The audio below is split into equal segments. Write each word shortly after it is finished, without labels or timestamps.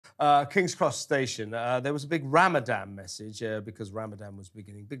King's Cross Station, there was a big Ramadan message because Ramadan was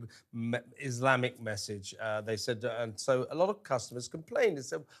beginning, big Islamic message. They said, and so a lot of customers complained and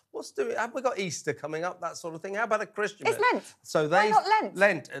said, have we got Easter coming up, that sort of thing? How about a Christian It's message? Lent. So Why not Lent?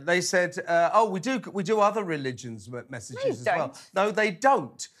 Lent. They said, oh, we do other religions' messages as well. No, they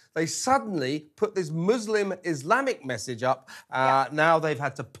don't. They suddenly put this Muslim Islamic message up. Now they've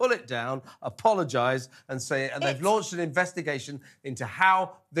had to pull it down, apologise, and say they've launched an investigation into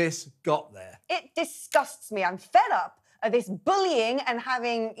how this got there. It disgusts me. I'm fed up of this bullying and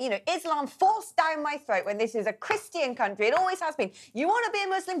having, Islam forced down my throat when this is a Christian country. It always has been. You want to be a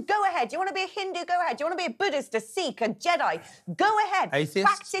Muslim? Go ahead. You want to be a Hindu? Go ahead. You want to be a Buddhist, a Sikh, a Jedi? Go ahead. Atheist?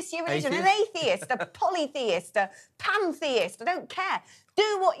 Practice your religion. An atheist, a polytheist, a pantheist. I don't care.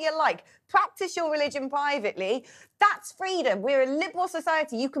 Do what you like. Practice your religion privately. That's freedom. We're a liberal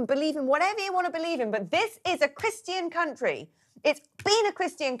society. You can believe in whatever you want to believe in, but this is a Christian country. It's been a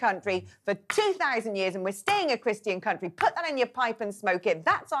Christian country for 2,000 years, and we're staying a Christian country. Put that in your pipe and smoke it.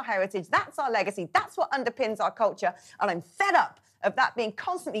 That's our heritage. That's our legacy. That's what underpins our culture. And I'm fed up of that being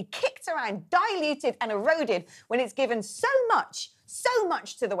constantly kicked around, diluted and eroded when it's given so much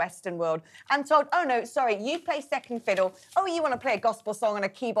to the Western world and told, oh, no, sorry, you play second fiddle. Oh, you want to play a gospel song on a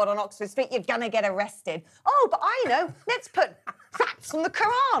keyboard on Oxford Street, you're going to get arrested. Oh, but I know, let's put facts from the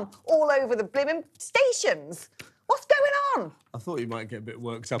Quran all over the blimmin' stations. What's going on? I thought you might get a bit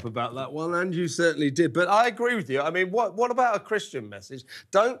worked up about that one, and you certainly did. But I agree with you. I mean, what about a Christian message?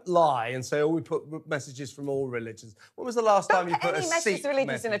 Don't lie and say, oh, we put messages from all religions. When was the last time you put a Sikh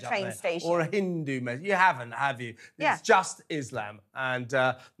religions in a message train station? Or a Hindu message? You haven't, have you? Yeah. It's just Islam. And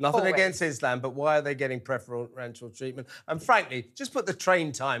nothing against Islam, but why are they getting preferential treatment? And frankly, just put the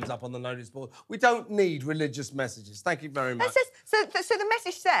train times up on the notice board. We don't need religious messages. Thank you very much. So the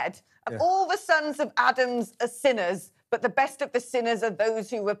message said, all the sons of Adam's are sinners, but the best of the sinners are those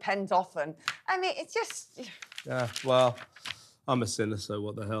who repent often. I mean, it's just... Yeah, well, I'm a sinner, so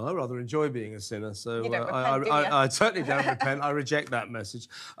what the hell? I rather enjoy being a sinner, so you don't repent, do you? I certainly don't repent. I reject that message.